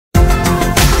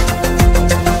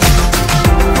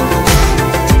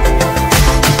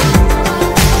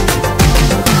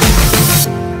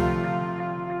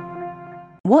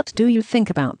What do you think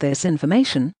about this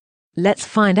information? Let's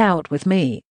find out with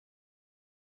me.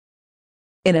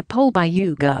 In a poll by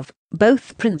YouGov,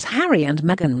 both Prince Harry and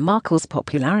Meghan Markle's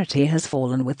popularity has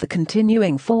fallen with the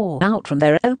continuing fallout from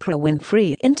their Oprah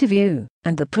Winfrey interview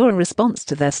and the poor response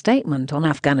to their statement on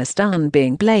Afghanistan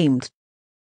being blamed.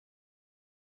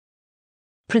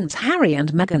 Prince Harry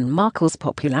and Meghan Markle's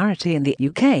popularity in the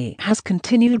UK has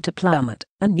continued to plummet,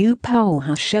 a new poll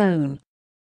has shown.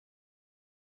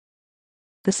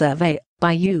 The survey,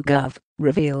 by YouGov,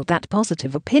 revealed that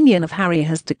positive opinion of Harry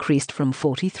has decreased from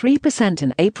 43%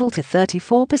 in April to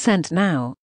 34%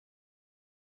 now.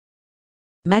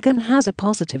 Meghan has a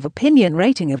positive opinion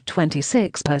rating of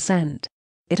 26%.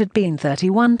 It had been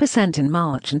 31% in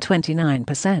March and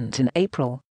 29% in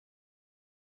April.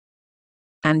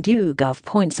 And YouGov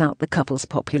points out the couple's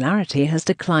popularity has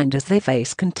declined as they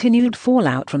face continued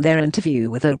fallout from their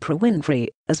interview with Oprah Winfrey,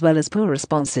 as well as poor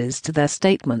responses to their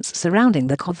statements surrounding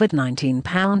the COVID-19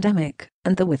 pandemic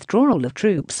and the withdrawal of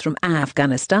troops from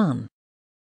Afghanistan.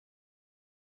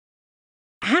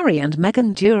 Harry and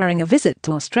Meghan during a visit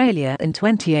to Australia in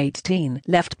 2018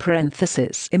 left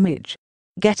 (image,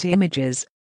 Getty Images).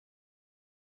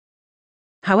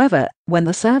 However, when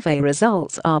the survey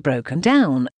results are broken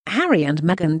down, Harry and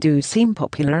Meghan do seem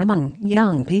popular among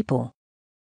young people.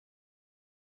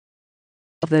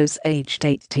 Of those aged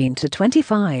 18 to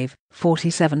 25,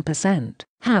 47%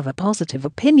 have a positive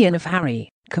opinion of Harry,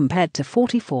 compared to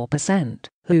 44%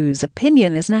 whose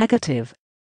opinion is negative.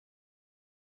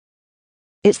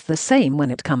 It's the same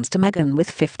when it comes to Meghan, with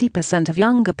 50% of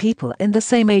younger people in the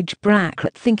same age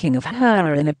bracket thinking of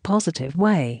her in a positive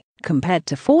way, compared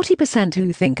to 40%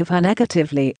 who think of her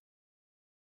negatively.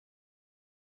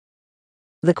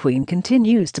 The Queen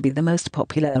continues to be the most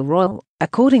popular royal,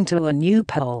 according to a new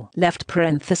poll left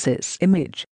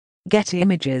 (image, Getty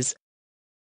Images).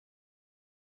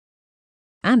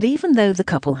 And even though the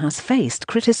couple has faced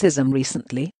criticism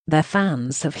recently, their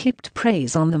fans have heaped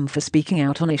praise on them for speaking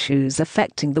out on issues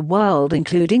affecting the world,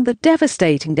 including the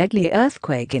devastating deadly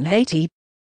earthquake in Haiti.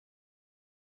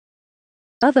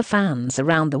 Other fans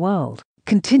around the world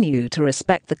continue to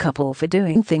respect the couple for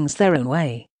doing things their own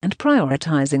way and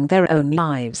prioritizing their own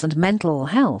lives and mental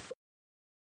health.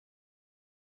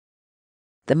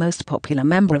 The most popular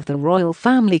member of the royal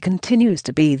family continues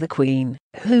to be the Queen,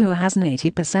 who has an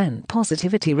 80%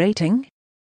 positivity rating.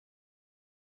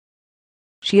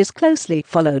 She is closely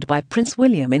followed by Prince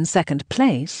William in second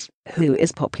place, who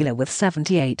is popular with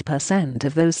 78%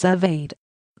 of those surveyed.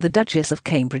 The Duchess of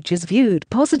Cambridge is viewed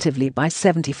positively by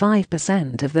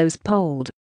 75% of those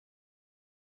polled.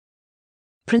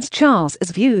 Prince Charles is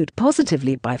viewed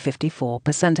positively by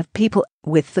 54% of people,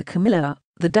 with Camilla,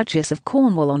 the Duchess of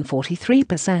Cornwall, on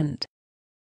 43%.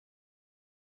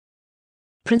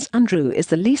 Prince Andrew is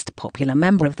the least popular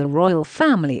member of the royal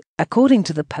family, according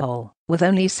to the poll, with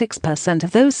only 6%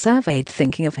 of those surveyed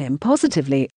thinking of him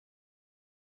positively.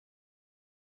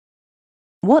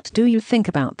 What do you think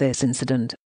about this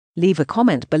incident? Leave a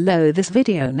comment below this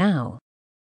video now.